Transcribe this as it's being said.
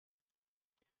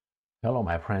Hello,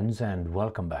 my friends, and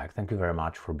welcome back. Thank you very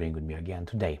much for being with me again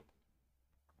today.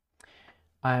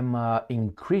 I'm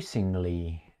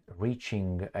increasingly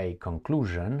reaching a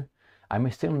conclusion.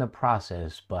 I'm still in the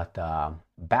process, but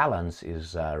balance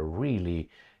is really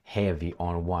heavy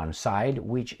on one side,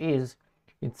 which is,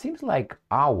 it seems like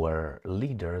our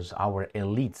leaders, our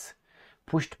elites,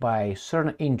 pushed by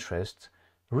certain interests,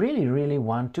 really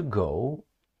want to go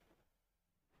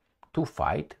to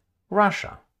fight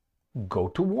Russia, go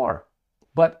to war.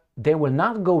 But they will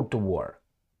not go to war.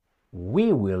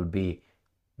 We will be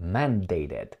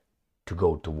mandated to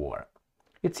go to war.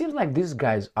 It seems like these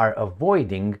guys are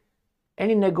avoiding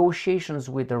any negotiations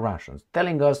with the Russians,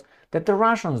 telling us that the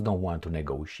Russians don't want to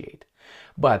negotiate.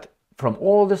 But from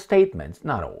all the statements,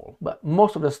 not all, but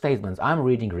most of the statements I'm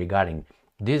reading regarding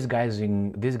these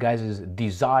guys'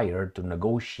 desire to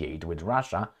negotiate with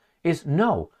Russia is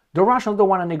no. The Russians don't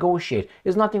want to negotiate.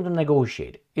 There's nothing to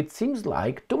negotiate. It seems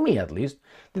like, to me at least,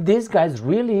 that these guys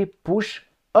really push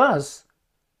us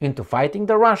into fighting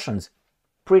the Russians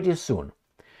pretty soon.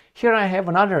 Here I have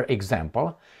another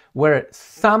example where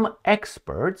some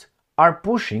experts are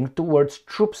pushing towards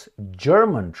troops,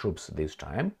 German troops this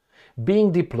time,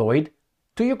 being deployed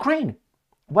to Ukraine.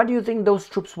 What do you think those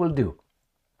troops will do?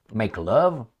 Make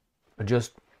love?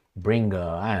 Just bring,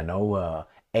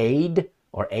 aid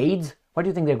or aids? What do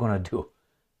you think they're going to do?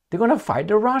 They're going to fight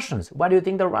the Russians. What do you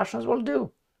think the Russians will do?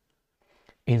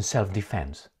 In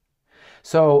self-defense.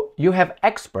 So you have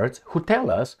experts who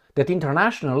tell us that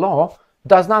international law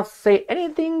does not say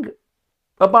anything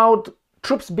about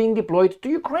troops being deployed to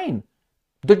Ukraine.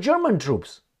 The German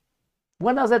troops.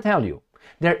 What does that tell you?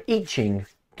 They're itching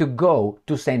to go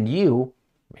to send you,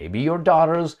 maybe your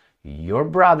daughters, your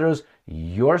brothers,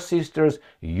 your sisters,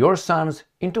 your sons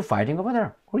into fighting over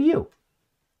there, or you.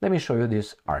 Let me show you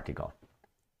this article.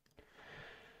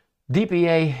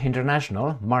 DPA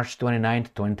International, March 29,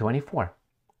 2024.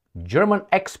 German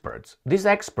experts, these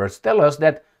experts tell us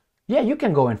that, yeah, you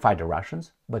can go and fight the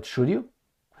Russians, but should you?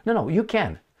 No, you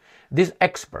can. These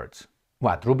experts,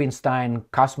 what, Rubinstein,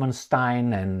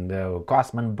 Kosmanstein, and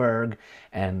Kosmanberg,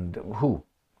 and who?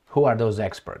 Who are those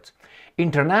experts?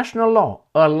 International law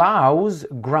allows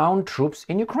ground troops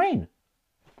in Ukraine.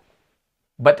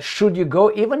 But should you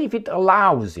go, even if it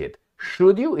allows it?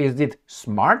 Should you? Is it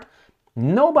smart?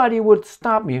 Nobody would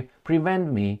stop me,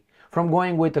 prevent me from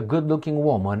going with a good-looking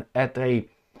woman at a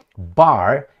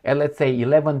bar at, let's say,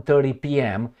 11:30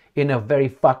 p.m. in a very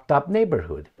fucked up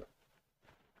neighborhood.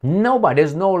 Nobody,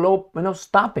 there's no law,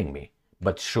 stopping me.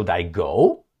 But should I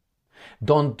go?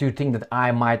 Don't you think that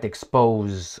I might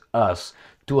expose us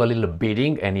to a little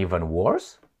beating and even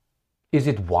worse? Is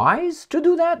it wise to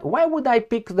do that? Why would I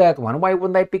pick that one? Why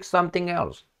wouldn't I pick something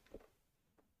else?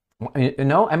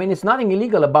 It's nothing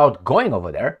illegal about going over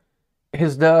there.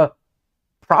 It's the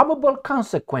probable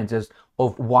consequences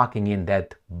of walking in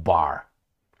that bar.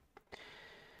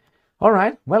 All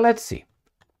right, well, let's see.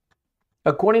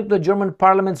 According to the German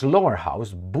parliament's lower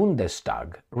house,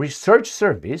 Bundestag Research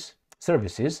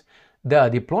Services, the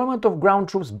deployment of ground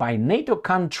troops by a NATO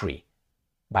country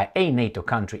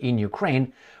in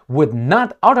Ukraine would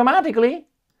not automatically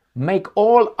make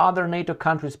all other NATO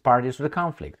countries parties to the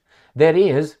conflict. That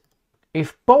is,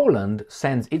 if Poland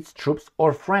sends its troops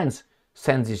or France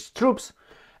sends its troops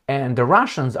and the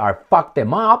Russians are fucked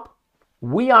them up,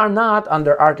 we are not,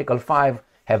 under Article 5,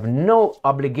 have no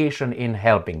obligation in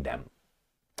helping them.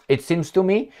 It seems to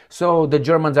me, so the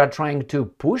Germans are trying to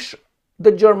push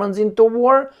the Germans into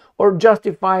war or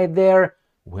justify their,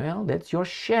 well, that's your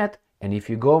shit. And if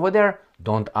you go over there,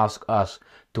 don't ask us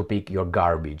to pick your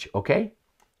garbage, okay?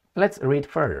 Let's read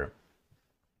further.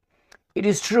 It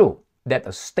is true that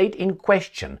a state in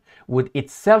question would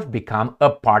itself become a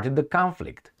part of the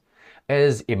conflict,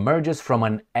 as emerges from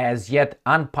an as yet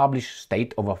unpublished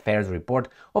state of affairs report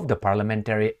of the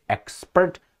parliamentary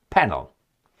expert panel.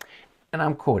 And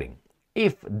I'm quoting,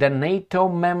 if the NATO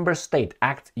member state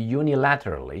acts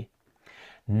unilaterally,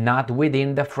 not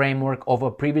within the framework of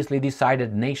a previously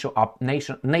decided NATO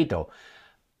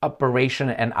operation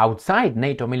and outside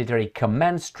NATO military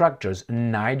command structures,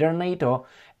 neither NATO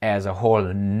as a whole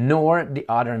nor the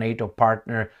other NATO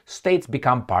partner states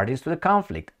become parties to the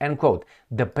conflict. End quote.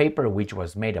 The paper, which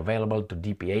was made available to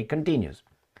DPA, continues.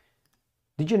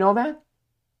 Did you know that?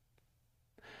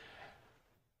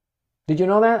 Did you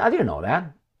know that? I didn't know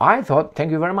that. I thought,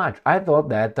 thank you very much. I thought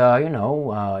that,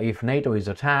 if NATO is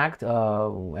attacked,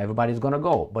 everybody's going to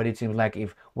go. But it seems like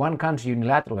if one country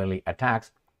unilaterally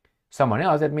attacks someone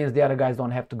else, that means the other guys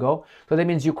don't have to go. So that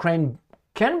means Ukraine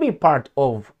can be part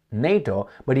of NATO,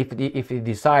 but if it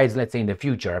decides, let's say in the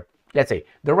future, let's say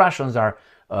the Russians are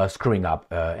screwing up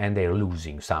and they're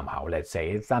losing somehow. Let's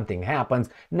say if something happens,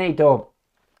 NATO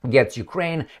gets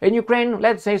Ukraine, and Ukraine,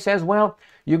 let's say, says, well,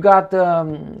 you got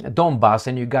Donbass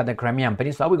and you got the Crimean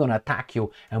Peninsula, we're going to attack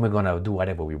you and we're going to do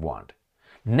whatever we want.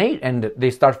 And they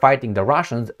start fighting the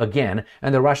Russians again,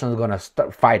 and the Russians are going to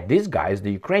start fight these guys,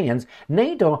 the Ukrainians.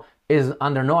 NATO is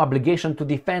under no obligation to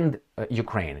defend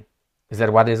Ukraine. Is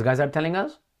that what these guys are telling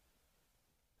us?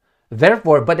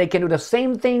 Therefore, but they can do the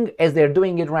same thing as they're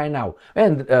doing it right now,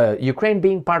 and Ukraine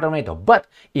being part of NATO. But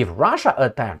if Russia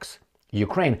attacks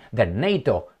Ukraine, then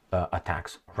NATO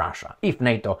attacks Russia. If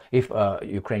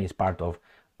Ukraine is part of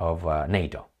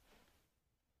NATO.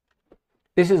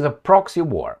 This is a proxy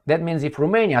war. That means if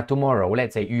Romania tomorrow,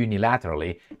 let's say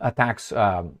unilaterally, attacks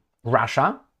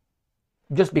Russia,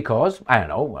 just because, I don't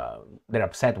know, they're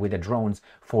upset with the drones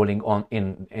falling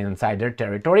inside their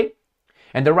territory,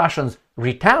 and the Russians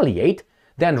retaliate,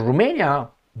 then Romania,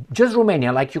 just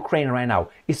Romania, like Ukraine right now,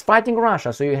 is fighting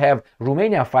Russia. So you have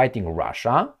Romania fighting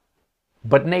Russia,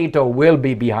 but NATO will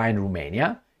be behind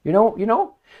Romania, you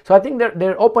know. So I think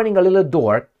they're opening a little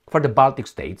door for the Baltic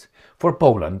states, for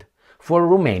Poland, for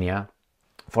Romania,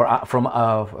 for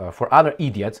other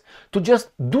idiots to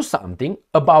just do something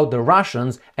about the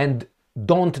Russians and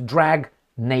don't drag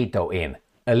NATO in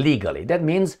illegally. That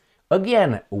means,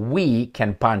 again, we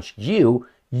can punch you,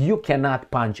 you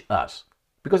cannot punch us.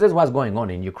 Because that's what's going on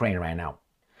in Ukraine right now.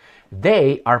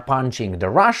 They are punching the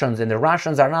Russians, and the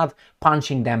Russians are not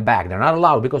punching them back. They're not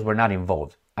allowed because we're not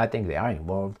involved. I think they are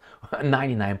involved,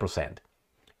 99%.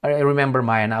 I remember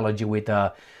my analogy with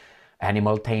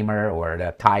animal tamer or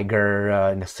the tiger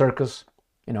in the circus.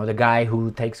 You know, the guy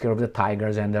who takes care of the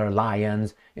tigers and their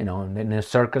lions, you know, in the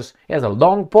circus. He has a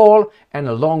long pole and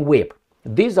a long whip.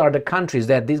 These are the countries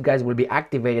that these guys will be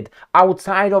activated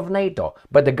outside of NATO.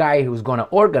 But the guy who's going to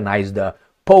organize the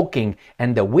poking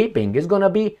and the whipping is going to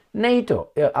be NATO,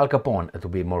 Al Capone to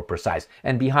be more precise,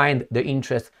 and behind the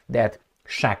interests that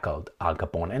shackled Al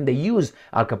Capone. And they use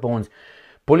Al Capone's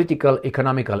political,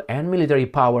 economical, and military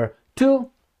power to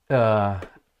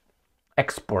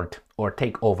export or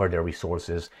take over their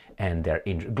resources and their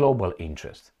global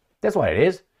interests. That's what it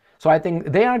is. So I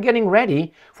think they are getting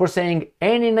ready for saying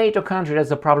any NATO country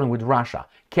that's a problem with Russia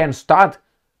can start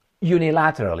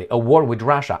unilaterally a war with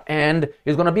Russia, and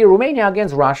it's going to be Romania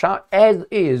against Russia, as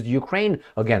is Ukraine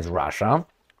against Russia,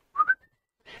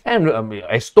 and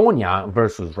Estonia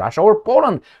versus Russia, or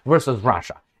Poland versus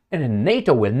Russia. And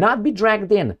NATO will not be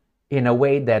dragged in a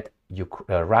way that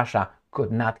Russia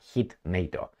could not hit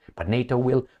NATO. But NATO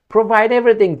will provide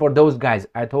everything for those guys.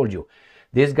 I told you,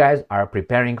 these guys are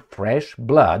preparing fresh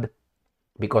blood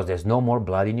because there's no more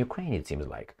blood in Ukraine, it seems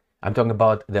like. I'm talking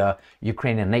about the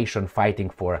Ukrainian nation fighting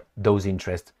for those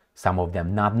interests, some of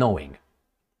them not knowing.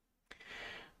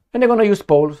 And they're going to use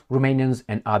Poles, Romanians,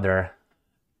 and other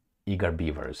eager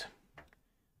beavers.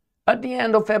 At the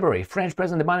end of February, French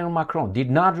President Emmanuel Macron did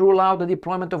not rule out the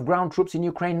deployment of ground troops in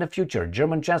Ukraine in the future.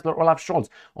 German Chancellor Olaf Scholz,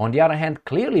 on the other hand,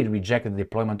 clearly rejected the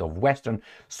deployment of Western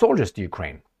soldiers to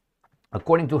Ukraine.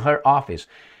 According to her office,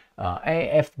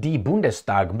 AfD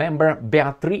Bundestag member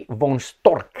Beatrice von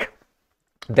Storck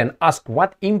then asked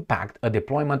what impact a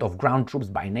deployment of ground troops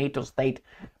by a NATO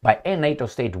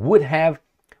state would have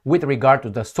with regard to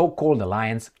the so-called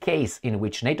alliance case in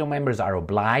which NATO members are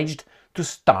obliged to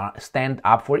stand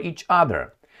up for each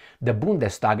other. The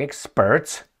Bundestag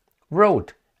experts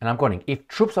wrote, and I'm quoting, if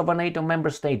troops of a NATO member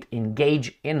state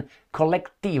engage in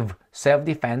collective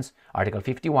self-defense, Article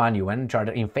 51 UN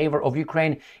Charter, in favor of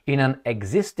Ukraine in an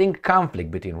existing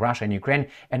conflict between Russia and Ukraine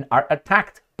and are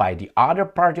attacked by the other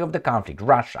party of the conflict,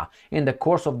 Russia, in the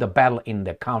course of the battle in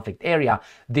the conflict area,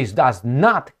 this does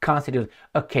not constitute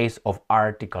a case of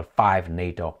Article 5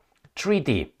 NATO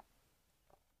treaty.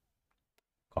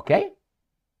 Okay?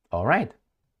 All right.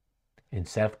 In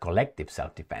collective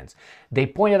self-defense. They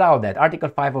pointed out that Article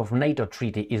 5 of NATO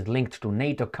treaty is linked to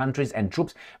NATO countries and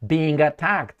troops being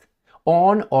attacked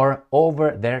on or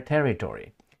over their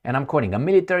territory. And I'm quoting, a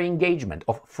military engagement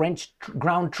of French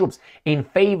ground troops in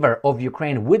favor of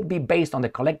Ukraine would be based on the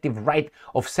collective right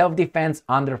of self-defense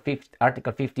under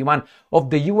Article 51 of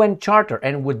the UN Charter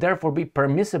and would therefore be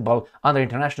permissible under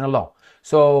international law.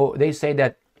 So they say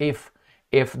that if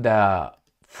the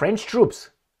French troops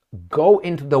go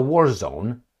into the war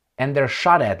zone and they're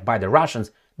shot at by the Russians,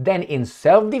 then in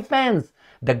self-defense,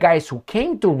 the guys who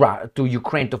came to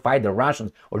Ukraine to fight the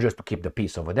Russians or just to keep the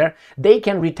peace over there, they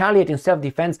can retaliate in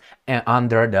self-defense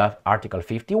under the Article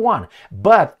 51.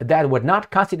 But that would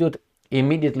not constitute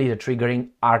immediately the triggering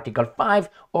Article 5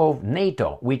 of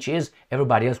NATO, which is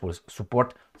everybody else will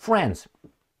support France.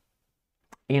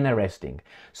 Interesting.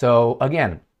 So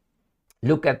again,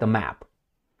 look at the map.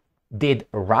 Did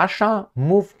Russia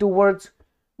move towards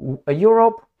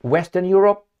Europe, Western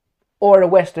Europe, or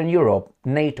Western Europe,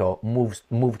 NATO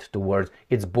moved towards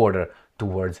its border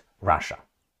towards Russia?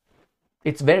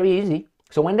 It's very easy.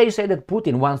 So when they say that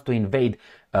Putin wants to invade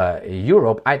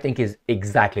Europe, I think is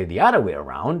exactly the other way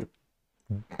around.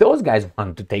 Those guys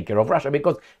want to take care of Russia,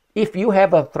 because if you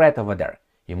have a threat over there,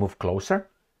 you move closer.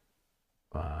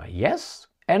 Yes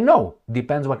and no.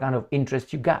 Depends what kind of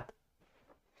interest you got.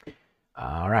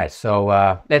 All right,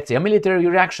 so let's see. A military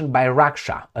reaction by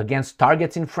Russia against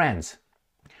targets in France,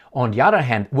 on the other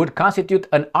hand, would constitute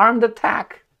an armed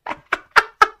attack.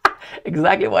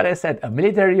 Exactly what I said. A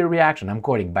military reaction, I'm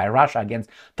quoting, by Russia against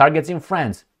targets in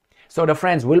France. So the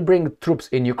French will bring troops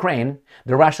in Ukraine,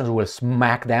 the Russians will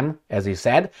smack them, as he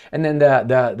said, and then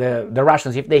the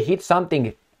Russians, if they hit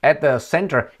something at the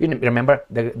center, you remember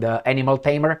the animal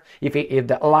tamer? If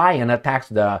the lion attacks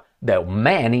the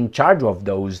man in charge of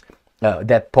those,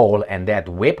 that pole and that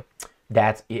whip,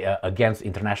 that's against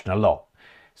international law.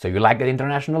 So you like that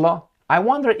international law? I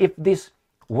wonder if this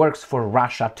works for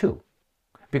Russia too.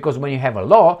 Because when you have a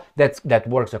law that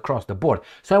works across the board.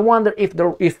 So I wonder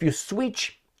if you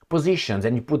switch positions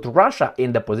and you put Russia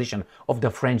in the position of the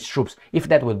French troops, if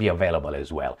that would be available as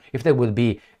well, if that would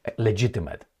be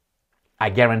legitimate. I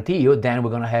guarantee you then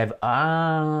we're going to have,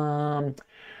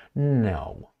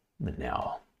 no.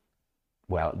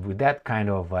 Well, with that kind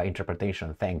of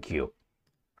interpretation, thank you.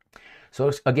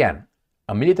 So again,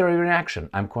 a military reaction,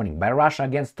 I'm quoting, by Russia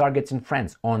against targets in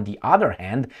France, on the other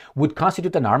hand, would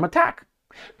constitute an armed attack,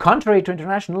 contrary to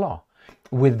international law,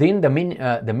 within the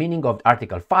meaning of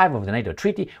Article 5 of the NATO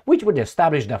Treaty, which would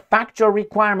establish the factual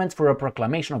requirements for a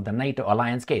proclamation of the NATO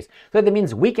alliance case. So that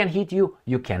means we can hit you,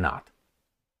 you cannot.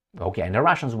 Okay, and the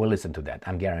Russians will listen to that,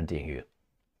 I'm guaranteeing you.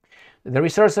 The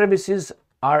research services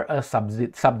are a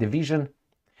subdivision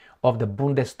of the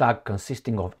Bundestag,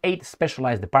 consisting of 8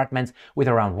 specialized departments with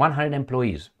around 100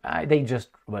 employees. They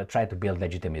just try to build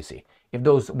legitimacy. If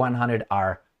those 100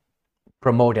 are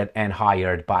promoted and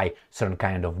hired by certain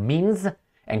kind of means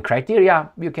and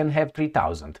criteria, you can have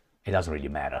 3,000. It doesn't really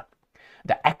matter.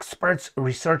 The experts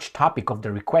research topic of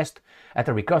the request at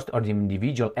the request of the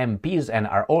individual MPs and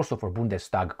are also for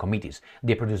Bundestag committees.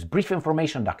 They produce brief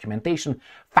information, documentation,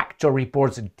 factual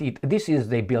reports. This is,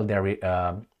 they build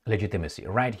their legitimacy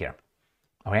right here.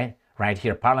 All right, right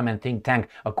here, Parliament think tank.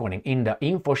 According in the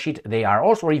info sheet, they are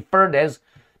also referred as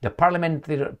the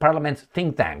Parliament's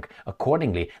think tank.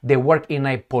 Accordingly, they work in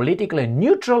a politically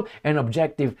neutral and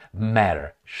objective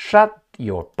manner. Shut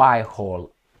your pie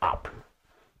hole up.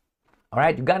 All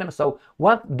right, you got them? So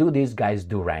what do these guys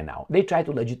do right now? They try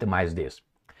to legitimize this.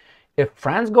 If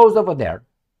France goes over there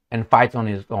and fights on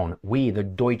its own, we, the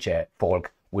Deutsche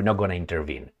Volk, we're not going to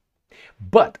intervene.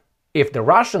 But if the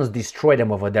Russians destroy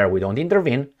them over there, we don't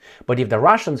intervene. But if the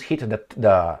Russians hit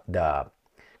the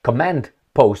command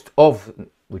post of,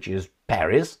 which is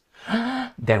Paris,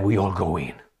 then we all go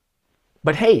in.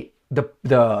 But hey, the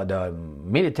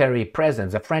military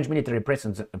presence, the French military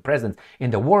presence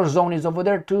in the war zone is over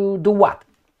there to do what?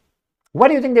 What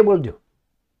do you think they will do?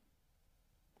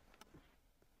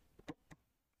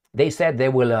 They said they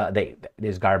will,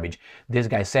 this garbage, this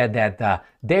guy said that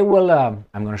they will, I'm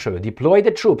going to show you, deploy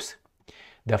the troops,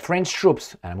 the French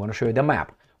troops, and I'm going to show you the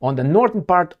map, on the northern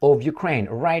part of Ukraine,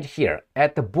 right here,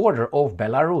 at the border of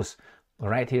Belarus.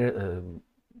 Right here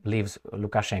lives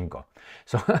Lukashenko.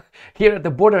 So here at the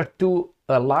border, to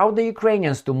allow the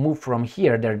Ukrainians to move from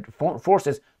here, their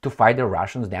forces, to fight the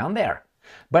Russians down there.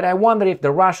 But I wonder if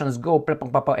the Russians go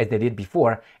as they did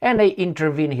before, and they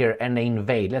intervene here and they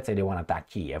invade. Let's say they want to attack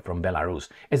Kiev from Belarus,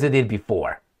 as they did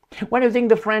before. What do you think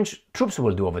the French troops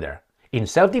will do over there? In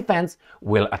self-defense,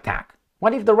 will attack.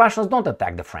 What if the Russians don't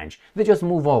attack the French? They just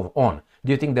move on.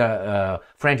 Do you think the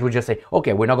French would just say,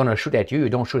 okay, we're not going to shoot at you, you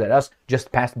don't shoot at us,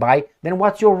 just pass by? Then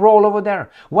what's your role over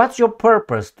there? What's your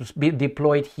purpose to be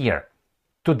deployed here?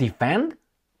 To defend?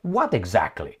 What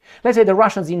exactly? Let's say the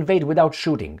Russians invade without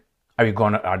shooting.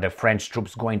 Are the French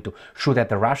troops going to shoot at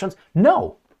the Russians?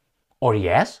 No. Or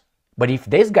yes? But if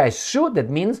these guys shoot,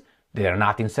 that means they're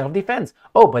not in self-defense.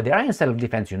 Oh, but they are in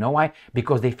self-defense. You know why?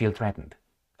 Because they feel threatened.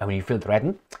 And when you feel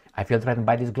threatened, I feel threatened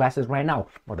by these glasses right now.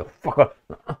 Motherfucker.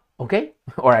 Okay?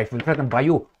 Or I feel threatened by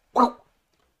you.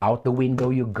 Out the window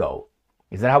you go.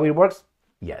 Is that how it works?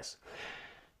 Yes.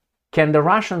 Can the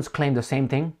Russians claim the same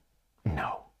thing?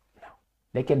 No.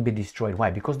 They can be destroyed. Why?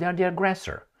 Because they are the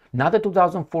aggressor. Not the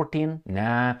 2014,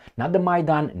 nah. Not the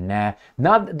Maidan, nah.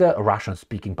 Not the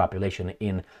Russian-speaking population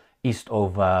in east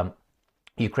of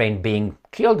Ukraine being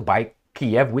killed by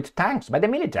Kiev with tanks, by the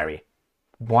military.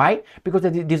 Why? Because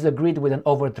they disagreed with an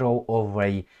overthrow of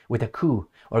with a coup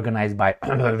organized by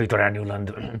Victoria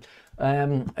Nuland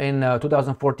in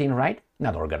 2014, right?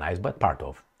 Not organized, but part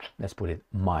of. Let's put it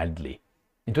mildly.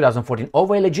 In 2014,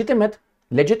 over a legitimate,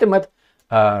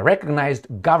 recognized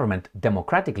government,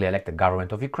 democratically elected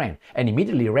government of Ukraine, and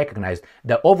immediately recognized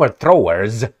the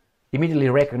overthrowers, immediately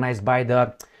recognized by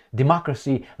the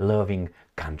democracy-loving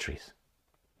countries.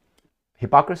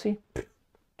 Hypocrisy,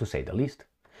 to say the least.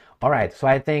 All right, so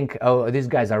I think these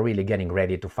guys are really getting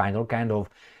ready to find all kind of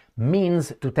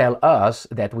means to tell us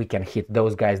that we can hit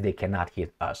those guys, they cannot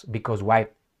hit us. Because why?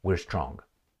 We're strong.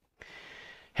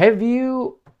 Have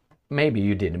you, maybe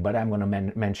you didn't, but I'm going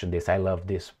to mention this. I love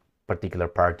this particular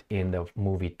part in the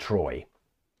movie Troy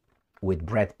with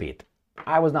Brad Pitt.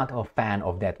 I was not a fan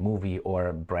of that movie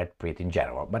or Brad Pitt in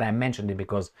general, but I mentioned it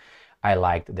because I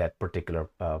liked that particular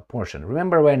portion.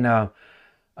 Remember when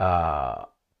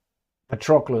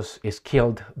Patroclus is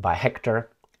killed by Hector,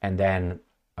 and then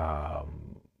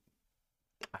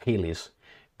Achilles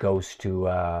goes to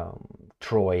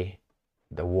Troy,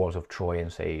 the walls of Troy,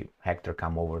 and say, Hector,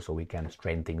 come over so we can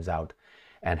straighten things out.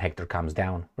 And Hector comes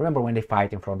down. Remember when they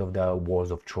fight in front of the walls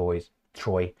of Troy?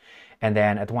 And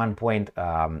then at one point,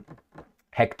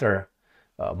 Hector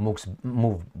moves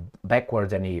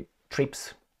backwards and he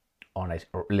trips on a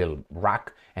little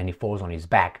rock and he falls on his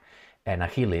back. And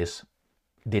Achilles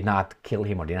did not kill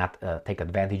him or did not take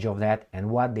advantage of that. And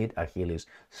what did Achilles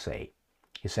say?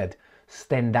 He said,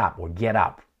 stand up or get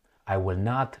up. I will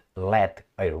not let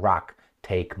a rock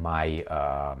take my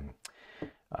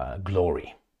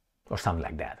glory, or something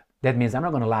like that. That means I'm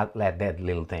not going to let that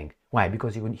little thing. Why?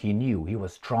 Because he knew he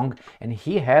was strong and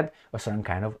he had a certain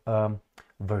kind of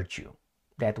virtue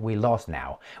that we lost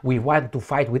now. We want to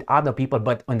fight with other people,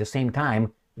 but at the same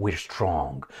time, we're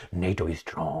strong. NATO is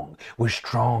strong. We're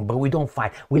strong, but we don't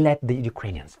fight. We let the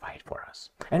Ukrainians fight for us.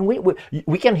 And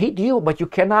we can hit you, but you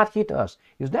cannot hit us.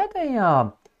 Is that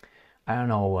a, I don't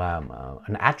know,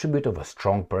 an attribute of a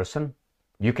strong person?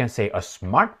 You can say a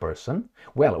smart person.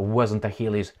 Well, wasn't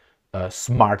Achilles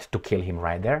smart to kill him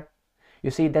right there?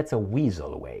 You see, that's a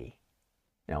weasel way.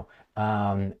 You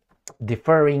know,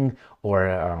 deferring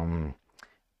or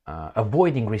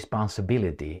avoiding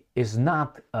responsibility is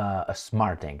not a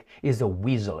smart thing. It's a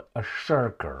weasel, a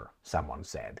shirker, someone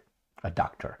said. A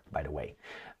doctor, by the way.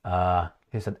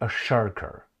 He said a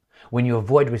shirker. When you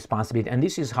avoid responsibility, and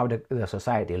this is how the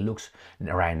society looks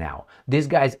right now. These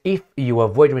guys, if you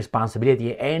avoid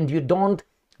responsibility and you don't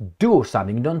do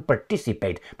something, you don't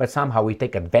participate, but somehow we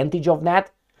take advantage of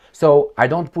that. So I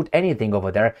don't put anything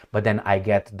over there, but then I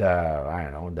get the, I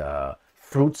don't know, the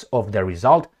fruits of the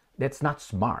result. That's not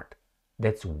smart.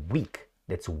 That's weak.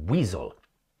 That's weasel.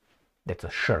 That's a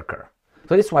shirker.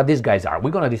 So this is what these guys are.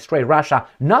 We're going to destroy Russia,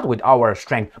 not with our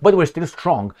strength, but we're still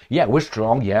strong. Yeah, we're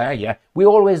strong. Yeah. We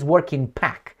always work in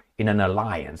pack, in an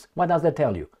alliance. What does that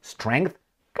tell you? Strength?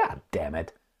 God damn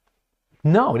it.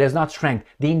 No, there's not strength.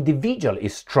 The individual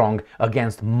is strong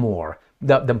against more.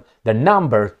 The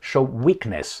numbers show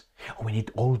weakness. We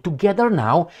need all together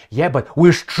now. Yeah, but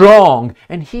we're strong.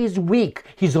 And he's weak.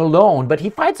 He's alone, but he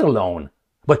fights alone.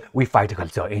 But we fight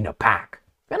in a pack.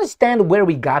 You understand where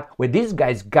these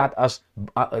guys got us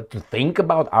to think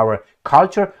about our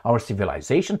culture, our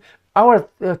civilization? Our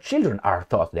children are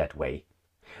taught that way.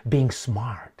 Being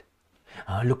smart.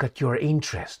 Look at your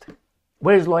interest.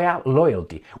 Where is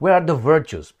loyalty? Where are the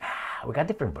virtues? We got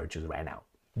different virtues right now.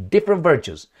 Different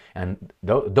virtues. And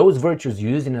those virtues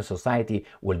used in a society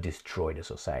will destroy the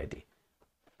society.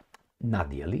 Not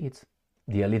the elites.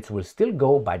 The elites will still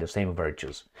go by the same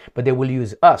virtues. But they will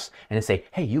use us and say,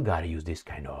 hey, you got to use this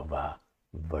kind of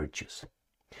virtues.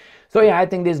 So yeah, I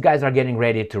think these guys are getting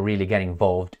ready to really get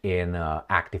involved in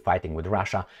active fighting with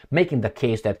Russia, making the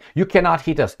case that you cannot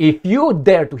hit us. If you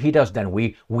dare to hit us, then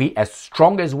we as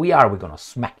strong as we are, we're going to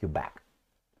smack you back.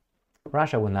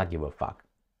 Russia will not give a fuck.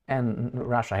 And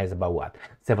Russia has about, what,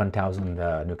 7,000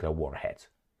 nuclear warheads.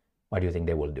 What do you think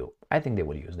they will do? I think they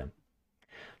will use them.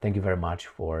 Thank you very much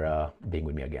for being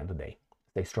with me again today.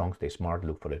 Stay strong, stay smart,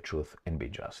 look for the truth, and be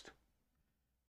just.